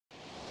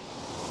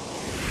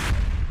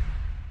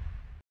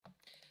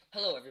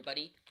Hello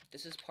everybody,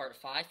 this is part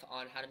 5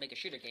 on how to make a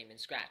shooter game in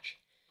Scratch.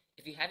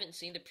 If you haven't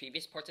seen the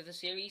previous parts of the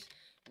series,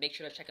 make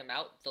sure to check them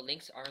out. The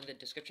links are in the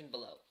description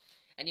below.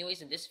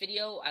 Anyways, in this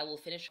video, I will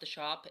finish the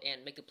shop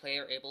and make the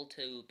player able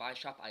to buy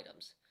shop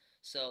items.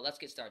 So let's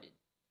get started.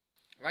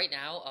 Right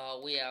now,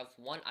 we have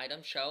one item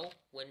show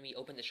when we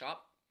open the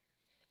shop,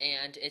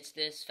 and it's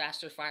this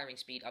faster firing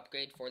speed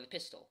upgrade for the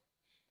pistol.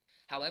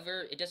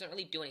 However, it doesn't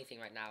really do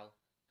anything right now,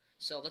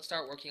 so let's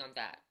start working on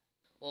that.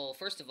 Well,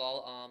 first of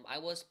all, I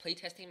was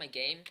playtesting my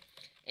game,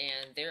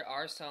 and there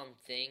are some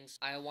things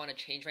I want to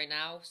change right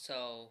now,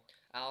 so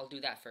I'll do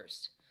that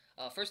first.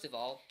 First of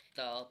all,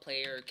 the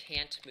player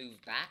can't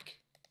move back,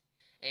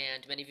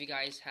 and many of you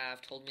guys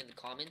have told me in the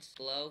comments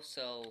below,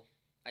 so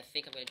I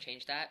think I'm going to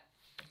change that.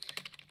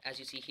 As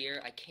you see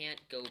here, I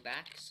can't go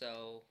back,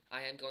 so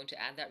I am going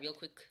to add that real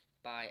quick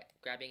by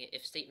grabbing an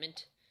if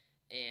statement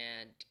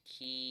and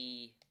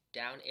key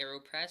down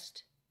arrow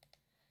pressed,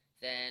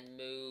 then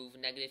move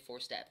 -4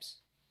 steps.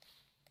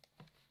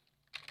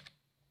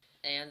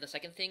 And the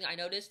second thing I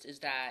noticed is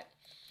that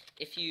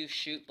if you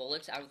shoot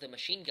bullets out of the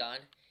machine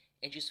gun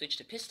and you switch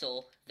to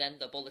pistol, then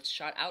the bullets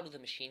shot out of the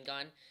machine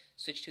gun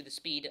switch to the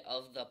speed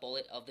of the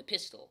bullet of the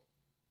pistol.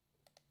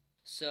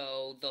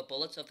 So the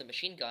bullets of the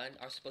machine gun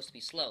are supposed to be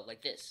slow,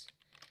 like this,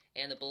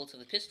 and the bullets of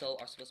the pistol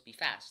are supposed to be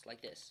fast,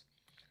 like this.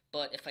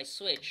 But if I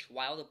switch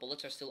while the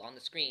bullets are still on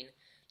the screen,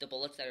 the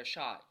bullets that are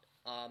shot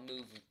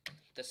move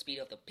the speed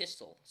of the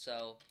pistol,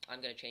 so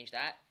I'm going to change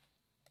that.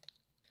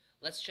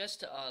 Let's just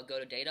go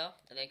to data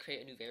and then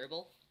create a new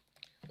variable.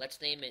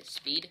 Let's name it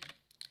speed,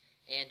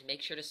 and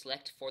make sure to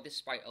select for this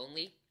sprite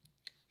only,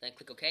 then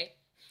click OK.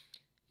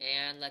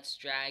 And let's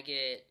drag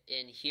it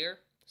in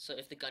here, so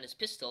if the gun is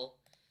pistol,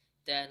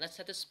 then let's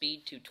set the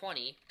speed to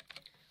 20,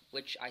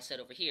 which I set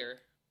over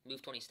here,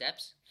 move 20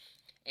 steps.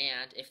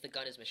 And if the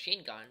gun is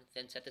machine gun,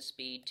 then set the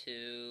speed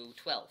to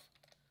 12,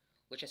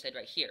 which I said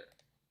right here,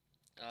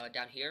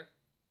 down here.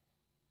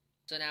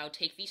 So now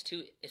take these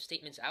two if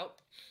statements out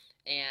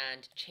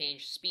and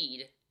change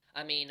speed,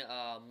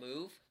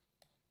 move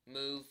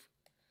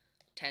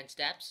 10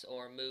 steps,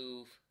 or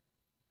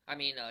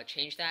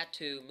change that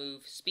to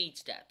move speed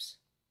steps.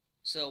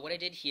 So what I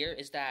did here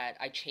is that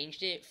I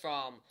changed it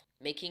from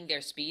making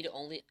their speed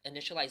only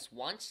initialize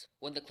once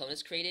when the clone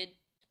is created,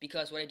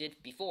 because what I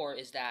did before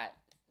is that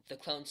the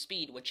clone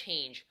speed would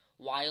change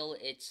while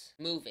it's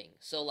moving.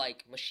 So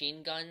like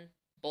machine gun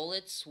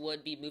bullets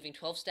would be moving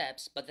 12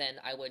 steps, but then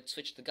I would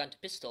switch the gun to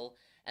pistol,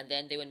 and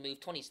then they would move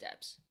 20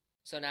 steps.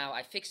 So now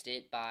I fixed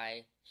it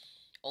by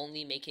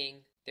only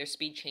making their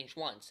speed change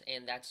once,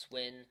 and that's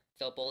when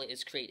the bullet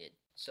is created.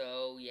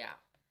 So yeah,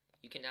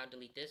 you can now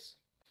delete this.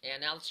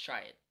 And now let's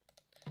try it.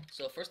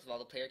 So first of all,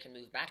 the player can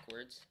move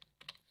backwards,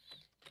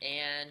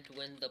 and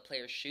when the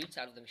player shoots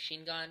out of the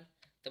machine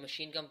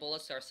gun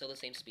bullets are still the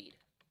same speed,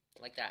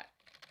 like that.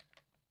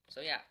 So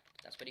yeah,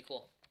 that's pretty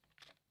cool.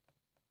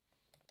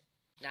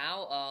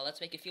 Now, let's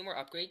make a few more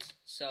upgrades.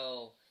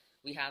 So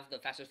we have the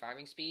faster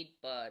firing speed,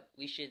 but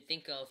we should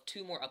think of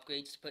 2 more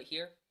upgrades to put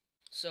here.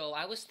 So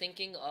I was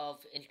thinking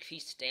of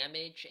increased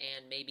damage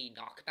and maybe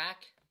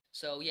knockback.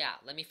 So yeah,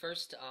 let me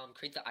first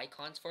create the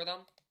icons for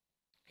them,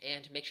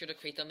 and make sure to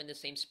create them in the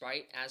same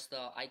sprite as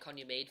the icon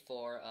you made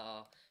for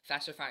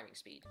faster firing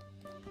speed.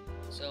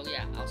 So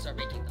yeah, I'll start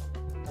making them.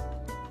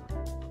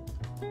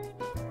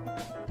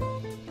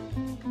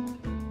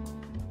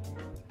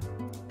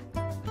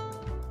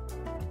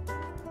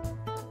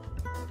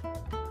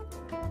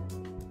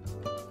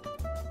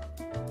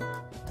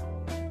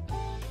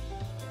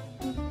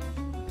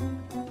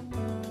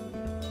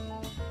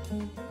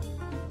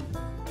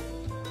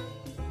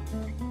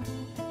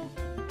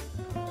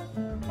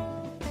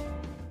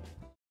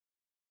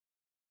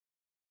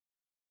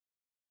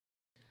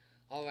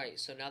 Alright,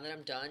 so now that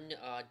I'm done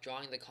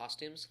drawing the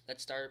costumes,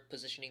 let's start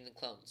positioning the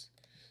clones.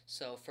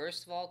 So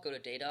first of all, go to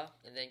data,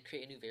 and then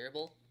create a new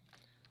variable.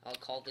 I'll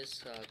call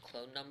this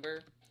clone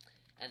number,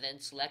 and then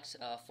select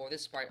for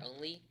this sprite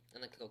only,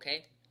 and then click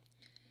OK.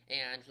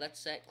 And let's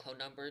set clone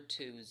number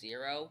to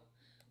 0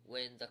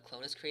 when the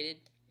clone is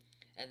created,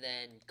 and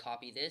then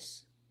copy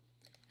this,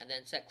 and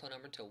then set clone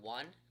number to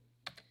 1,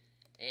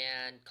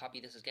 and copy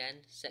this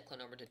again, set clone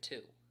number to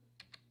 2.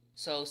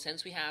 So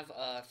since we have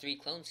 3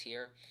 clones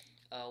here,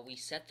 we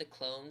set the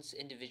clone's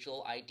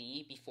individual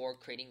ID before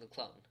creating the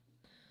clone.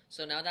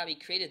 So now that we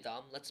created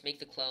them, let's make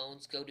the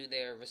clones go to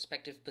their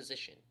respective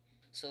position.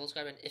 So let's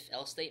grab an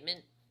if-else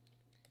statement,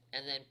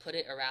 and then put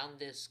it around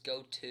this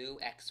go to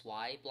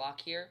XY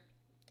block here,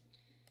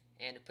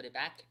 and put it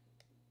back.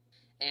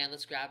 And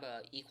let's grab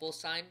a equal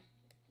sign,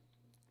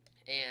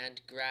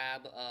 and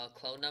grab a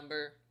clone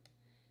number,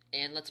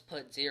 and let's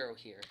put 0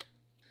 here.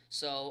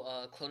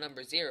 So clone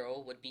number 0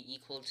 would be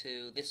equal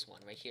to this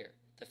one right here,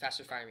 the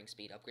faster firing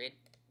speed upgrade.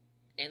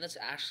 And let's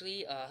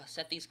actually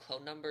set these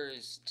clone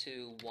numbers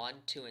to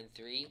 1, 2, and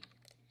 3.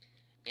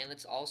 And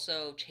let's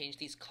also change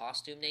these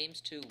costume names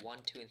to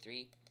 1, 2, and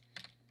 3.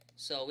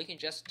 So we can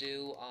just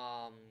do,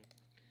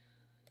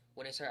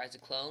 when I start as a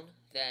clone,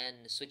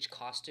 then switch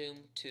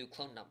costume to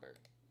clone number.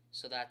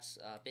 So that's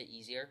a bit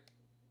easier.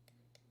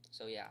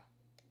 So yeah.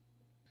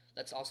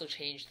 Let's also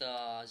change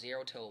the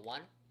 0 to a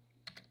 1.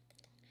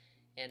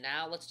 And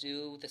now let's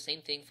do the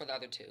same thing for the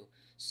other two.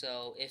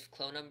 So if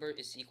clone number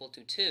is equal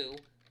to 2,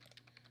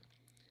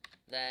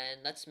 then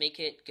let's make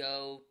it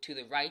go to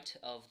the right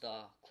of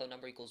the clone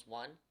number equals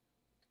 1,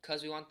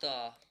 because we want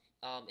the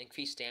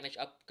increased damage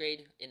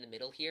upgrade in the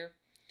middle here.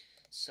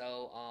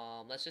 So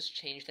let's just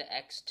change the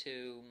x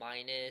to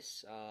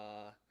minus,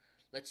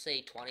 let's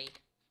say 20,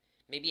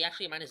 maybe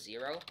actually minus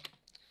 0,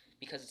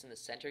 because it's in the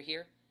center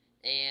here.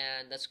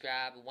 And let's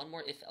grab one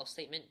more if-else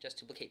statement, just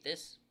duplicate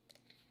this,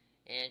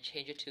 and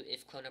change it to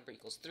if clone number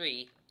equals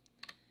 3,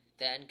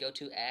 then go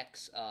to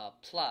x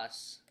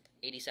plus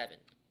 87.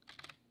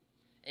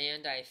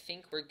 And I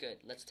think we're good.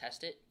 Let's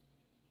test it.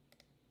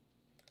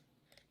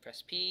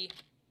 Press P,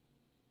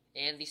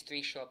 and these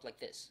three show up like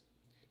this.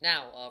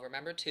 Now,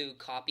 remember to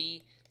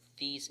copy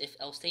these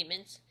if-else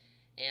statements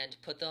and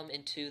put them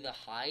into the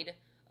hide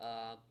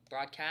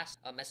broadcast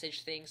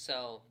message thing.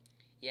 So,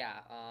 yeah,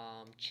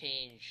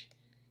 change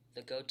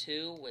the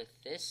go-to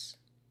with this,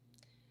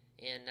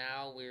 and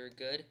now we're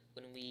good.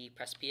 When we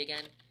press P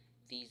again,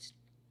 these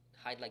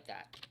hide like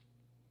that.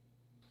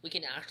 We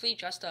can actually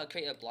just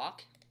create a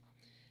block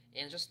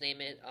and just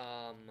name it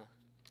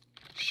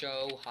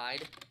show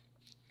hide,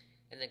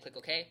 and then click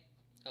OK.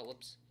 Oh,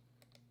 whoops.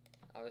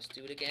 I'll just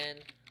do it again.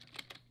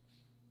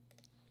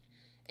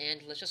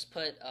 And let's just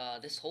put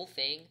this whole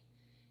thing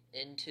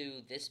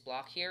into this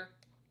block here.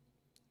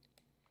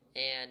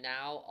 And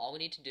now all we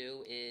need to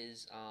do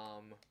is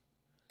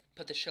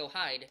put the show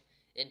hide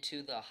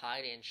into the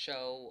hide and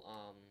show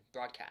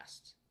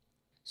broadcasts.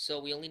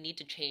 So we only need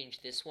to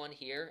change this one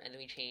here, and then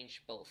we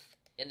change both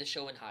in the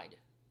show and hide.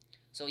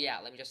 So yeah,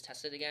 let me just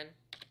test it again.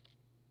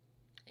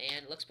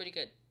 And it looks pretty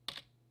good.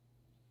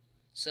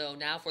 So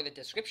now for the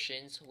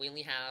descriptions, we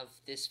only have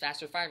this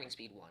faster firing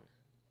speed one.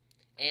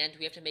 And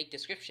we have to make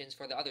descriptions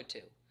for the other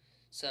two.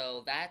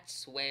 So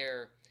that's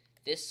where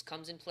this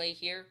comes in play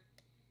here.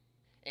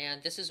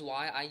 And this is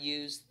why I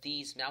use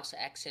these mouse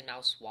X and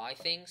mouse Y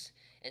things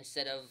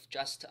instead of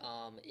just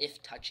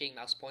if touching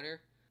mouse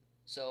pointer.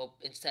 So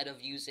instead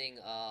of using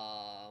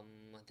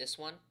this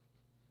one,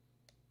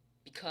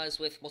 because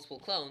with multiple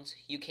clones,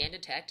 you can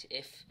detect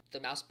if the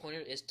mouse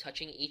pointer is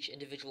touching each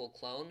individual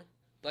clone,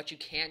 but you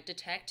can't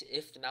detect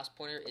if the mouse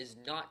pointer is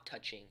not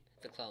touching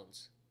the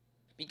clones.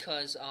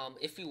 Because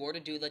if we were to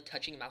do the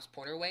touching mouse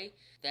pointer way,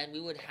 then we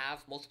would have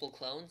multiple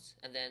clones,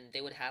 and then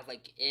they would have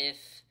like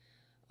if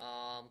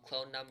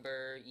clone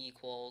number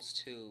equals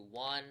to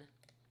 1,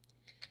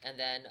 and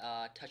then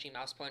touching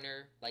mouse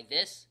pointer like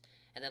this,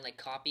 and then like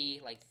copy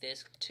like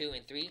this 2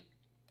 and 3.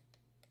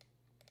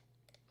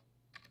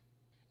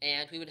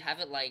 And we would have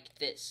it like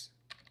this.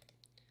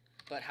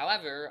 But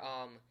however,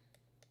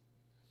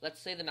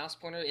 let's say the mouse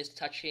pointer is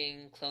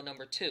touching clone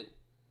number 2.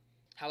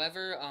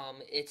 However,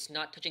 it's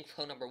not touching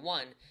clone number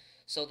 1,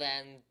 so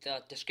then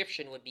the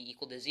description would be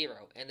equal to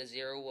 0, and the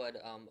 0 would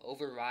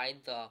override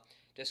the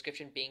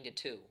description being to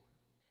 2.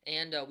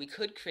 And we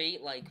could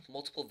create like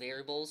multiple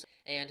variables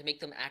and make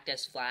them act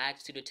as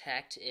flags to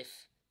detect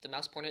if the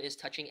mouse pointer is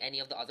touching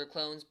any of the other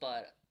clones,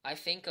 but I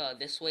think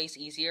this way is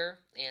easier,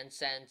 and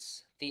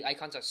since the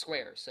icons are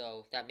square,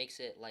 so that makes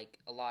it like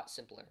a lot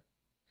simpler.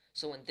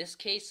 So in this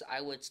case, I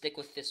would stick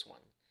with this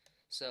one.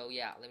 So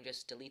yeah, let me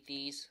just delete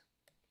these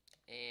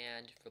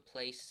and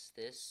replace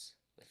this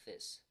with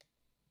this.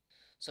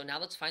 So now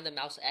let's find the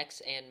mouse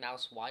X and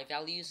mouse Y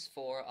values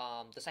for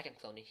the second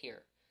clone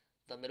here,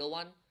 the middle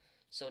one.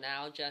 So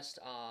now just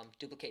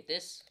duplicate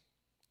this,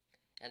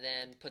 and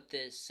then put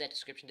this set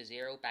description to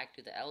 0 back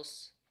to the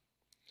else,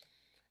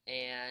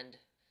 and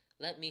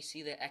let me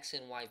see the X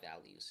and Y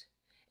values.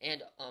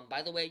 And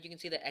by the way, you can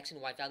see the X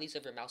and Y values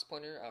of your mouse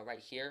pointer right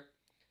here.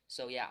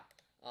 So yeah,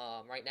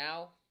 right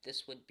now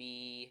this would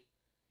be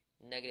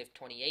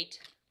 -28.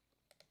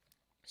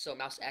 So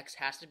mouse X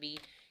has to be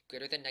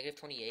greater than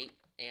 -28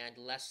 and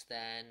less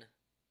than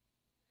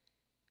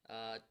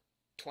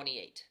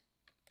 28.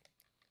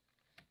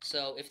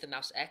 So if the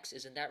mouse X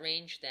is in that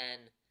range,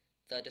 then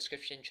the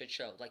description should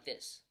show like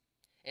this.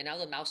 And now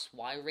the mouse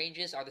Y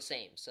ranges are the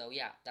same, so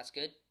yeah, that's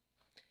good.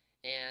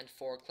 And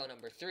for clone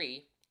number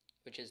 3,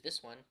 which is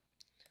this one,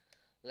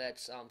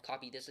 let's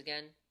copy this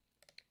again,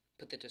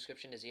 put the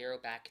description to 0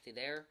 back to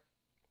there,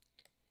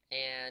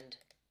 and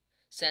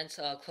since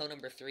clone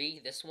number 3,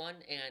 this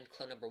one, and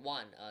clone number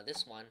 1,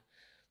 this one,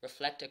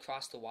 reflect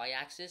across the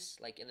y-axis,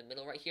 like in the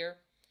middle right here,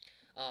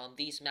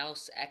 these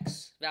mouse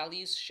X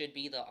values should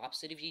be the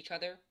opposite of each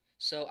other.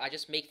 So I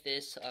just make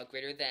this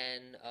greater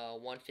than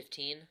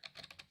 115.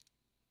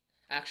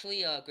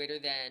 Actually, greater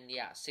than,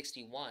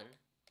 61.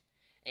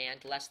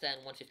 And less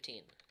than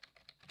 115.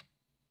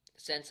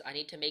 Since I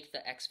need to make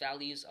the X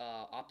values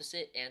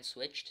opposite and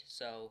switched,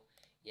 so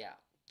yeah,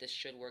 this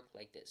should work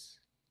like this.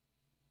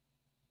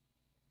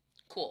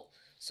 Cool.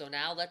 So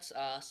now let's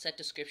set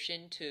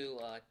description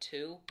to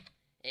 2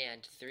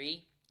 and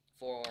 3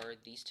 for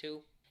these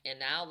two. And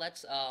now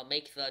let's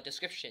make the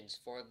descriptions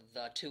for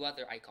the two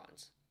other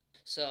icons.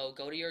 So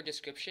go to your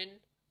description.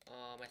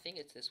 I think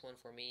it's this one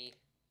for me.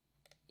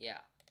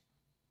 Yeah.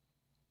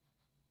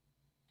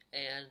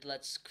 And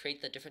let's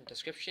create the different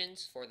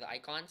descriptions for the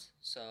icons.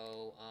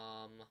 So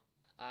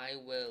I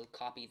will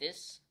copy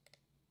this.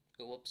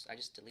 Oh, whoops, I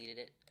just deleted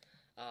it.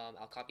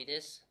 I'll copy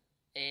this,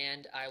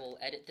 and I will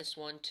edit this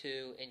one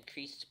to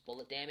increased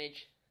bullet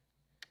damage.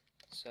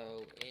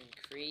 So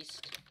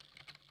increased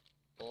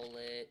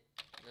bullet,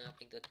 I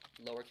think the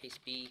lowercase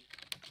b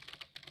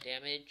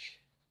damage,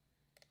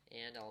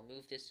 and I'll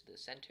move this to the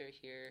center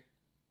here.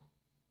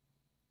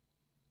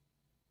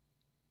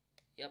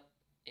 Yep,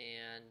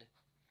 and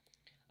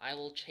I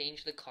will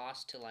change the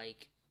cost to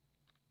like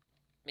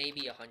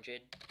maybe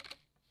 100.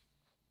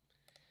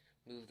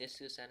 Move this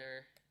to the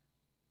center,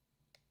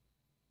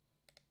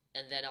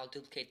 and then I'll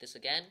duplicate this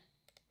again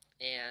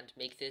and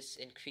make this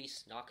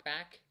increase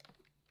knockback.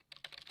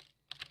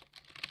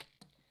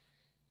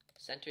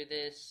 Center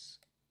this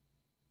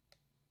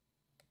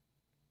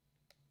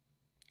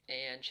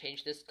and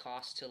change this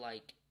cost to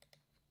like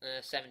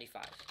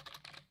 75.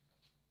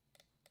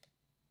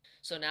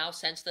 So now,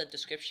 since the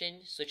description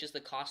switches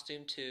the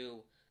costume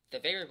to the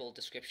variable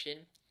description,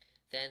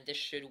 then this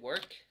should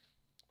work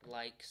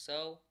like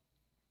so.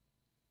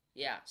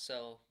 Yeah,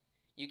 so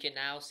you can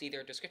now see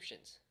their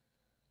descriptions.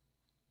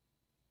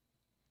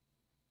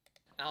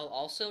 I'll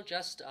also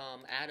just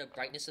add a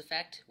brightness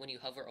effect when you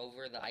hover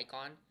over the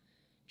icon,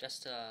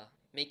 just to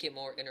make it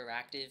more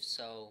interactive.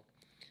 So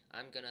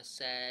I'm gonna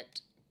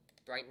set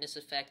brightness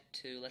effect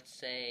to, let's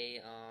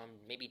say,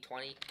 maybe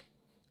 20,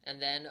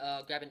 and then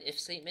grab an if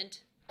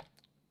statement,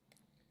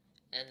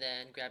 and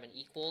then grab an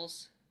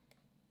equals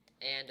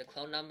and a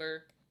clone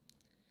number,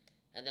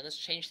 and then let's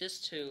change this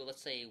to,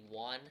 let's say,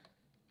 1.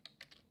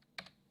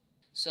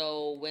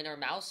 So when our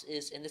mouse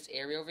is in this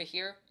area over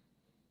here,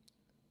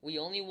 we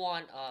only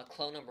want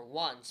clone number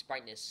 1's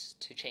brightness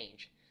to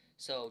change.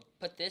 So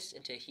put this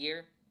into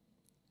here,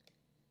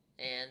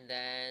 and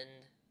then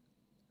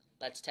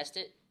let's test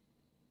it.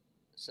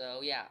 So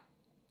yeah,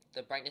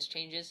 the brightness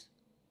changes.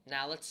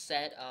 Now let's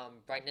set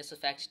brightness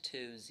effect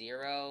to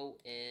 0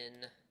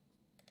 in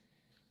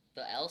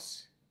the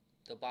else,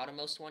 the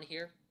bottommost one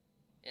here.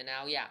 And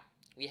now, yeah,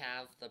 we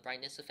have the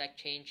brightness effect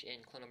change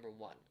in clone number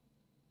 1.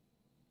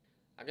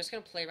 I'm just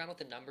going to play around with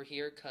the number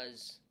here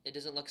because it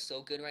doesn't look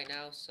so good right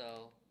now,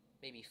 so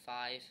maybe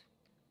 5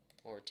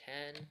 or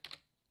 10.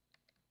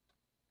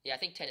 Yeah, I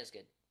think 10 is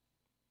good.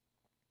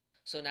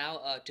 So now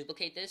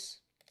duplicate this,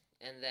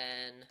 and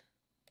then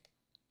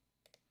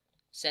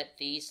set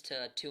these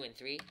to 2 and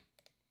 3.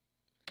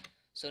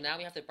 So now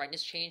we have the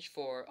brightness change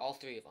for all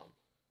 3 of them.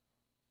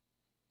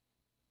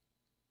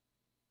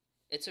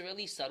 It's a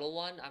really subtle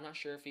one. I'm not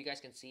sure if you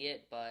guys can see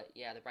it, but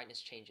yeah, the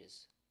brightness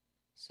changes.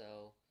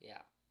 So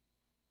yeah.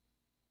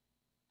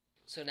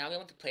 So now we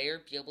want the player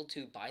to be able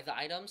to buy the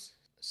items.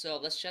 So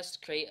let's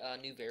just create a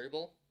new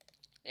variable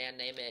and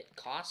name it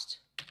cost,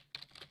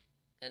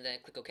 and then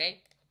click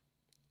OK.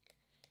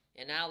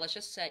 And now let's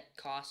just set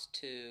cost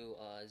to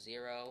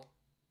 0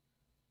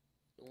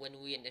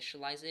 when we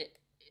initialize it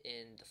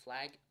in the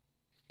flag.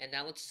 And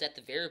now let's set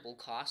the variable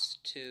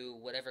cost to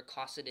whatever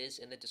cost it is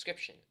in the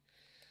description.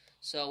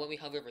 So when we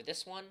hover over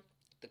this one,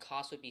 the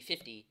cost would be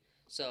 50.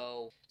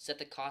 So set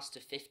the cost to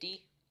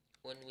 50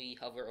 when we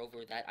hover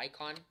over that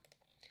icon,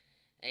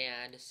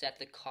 and set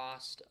the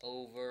cost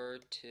over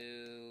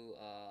to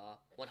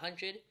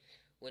 100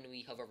 when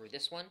we hover over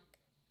this one.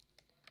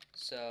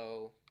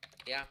 So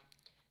yeah,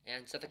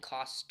 and set the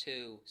cost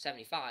to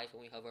 75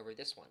 when we hover over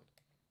this one.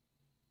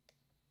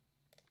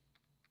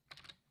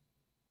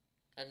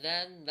 And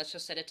then let's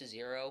just set it to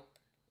 0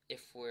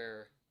 if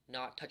we're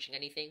not touching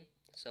anything.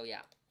 So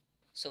yeah.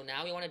 So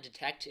now we want to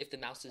detect if the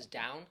mouse is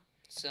down.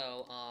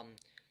 So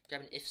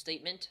grab an if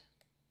statement,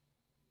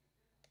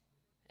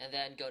 and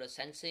then go to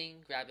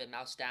sensing, grab a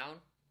mouse down.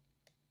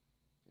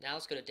 Now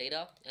let's go to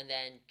data, and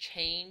then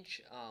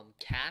change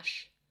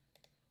cache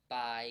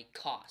by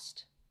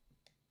cost.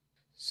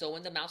 So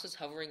when the mouse is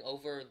hovering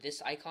over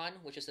this icon,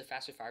 which is the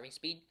faster firing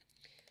speed,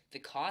 the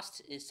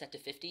cost is set to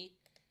 50,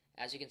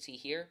 as you can see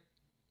here,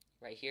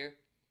 right here.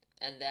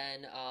 And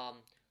then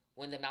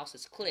when the mouse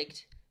is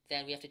clicked,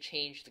 then we have to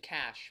change the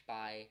cache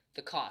by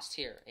the cost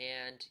here.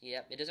 And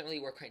yep, it doesn't really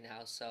work right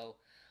now. So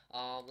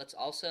let's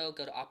also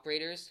go to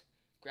operators,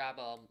 grab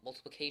a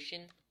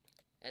multiplication,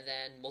 and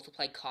then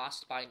multiply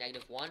cost by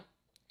 -1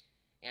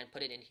 and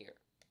put it in here.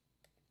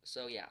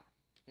 So yeah.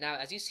 Now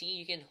as you see,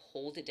 you can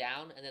hold it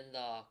down and then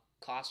the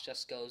cost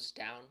just goes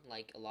down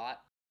like a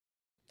lot.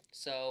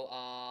 So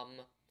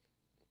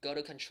go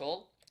to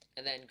control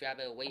and then grab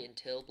a wait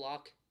until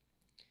block,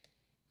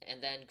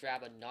 and then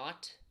grab a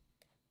not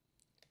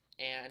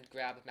and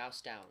grab mouse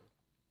down.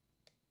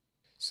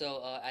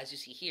 So as you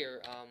see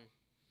here,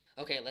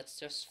 okay, let's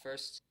just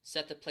first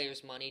set the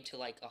player's money to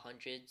like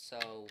 100,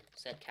 so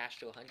set cash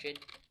to 100.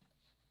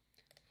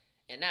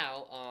 And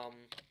now,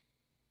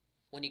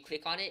 when you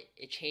click on it,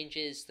 it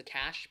changes the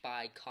cash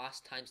by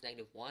cost times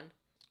 -1,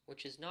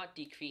 which is not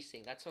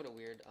decreasing. That's sort of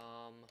weird.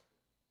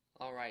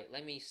 Alright,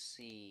 let me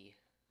see.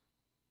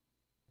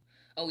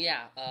 Oh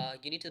yeah,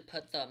 you need to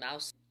put the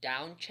mouse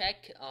down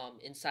check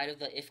inside of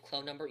the if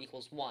clone number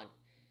equals 1,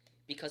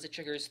 because it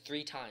triggers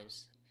 3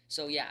 times.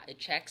 So yeah, it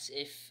checks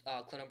if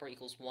clone number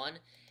equals 1,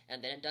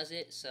 and then it does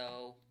it.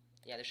 So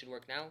yeah, this should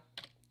work now.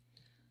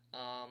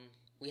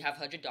 We have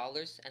 $100,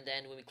 and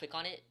then when we click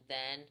on it,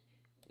 then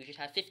we should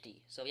have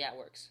 50. So yeah, it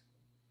works.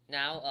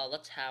 Now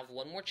let's have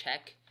one more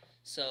check.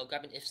 So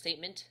grab an if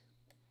statement,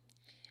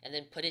 and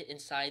then put it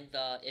inside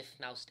the if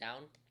mouse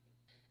down,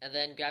 and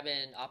then grab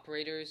an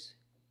operators,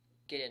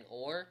 get an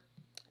or,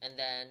 and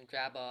then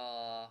grab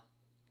a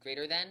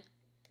greater than,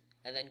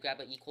 and then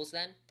grab a equals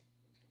then,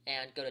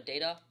 and go to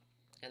data,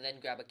 and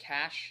then grab a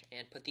cache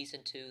and put these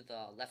into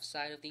the left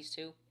side of these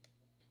two.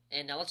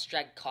 And now let's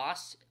drag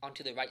costs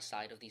onto the right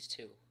side of these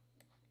two.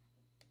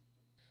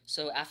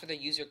 So after the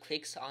user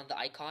clicks on the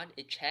icon,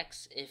 it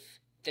checks if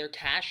their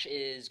cache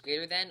is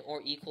greater than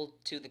or equal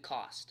to the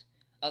cost.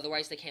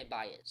 Otherwise, they can't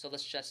buy it. So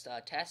let's just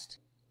test.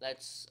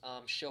 Let's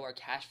show our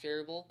cache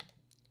variable.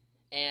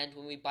 And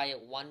when we buy it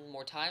one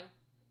more time,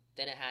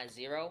 then it has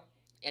 0.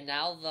 And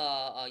now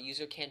the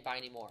user can't buy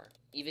anymore,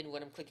 even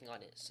when I'm clicking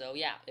on it. So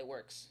yeah, it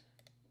works.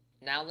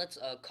 Now let's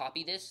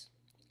copy this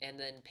and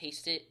then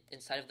paste it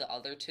inside of the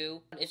other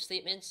two if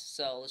statements.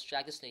 So let's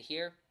drag this into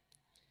here,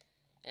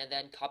 and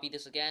then copy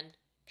this again,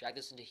 drag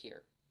this into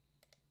here.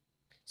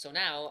 So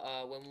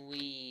now when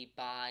we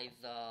buy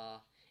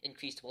the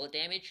increased bullet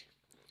damage,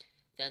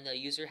 then the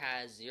user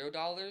has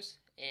 $0,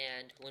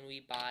 and when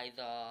we buy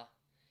the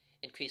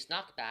increased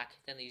knockback,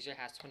 then the user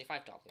has $25.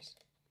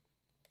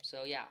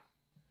 So yeah,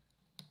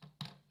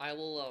 I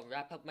will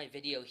wrap up my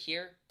video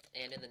here,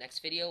 and in the next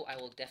video I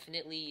will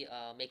definitely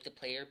make the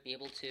player be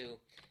able to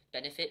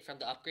benefit from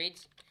the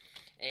upgrades,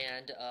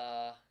 and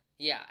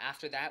yeah,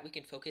 after that we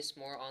can focus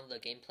more on the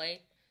gameplay.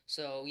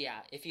 So yeah,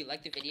 if you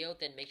like the video,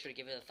 then make sure to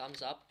give it a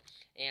thumbs up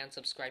and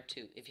subscribe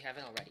too if you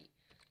haven't already.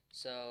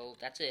 So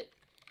that's it.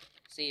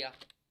 See ya.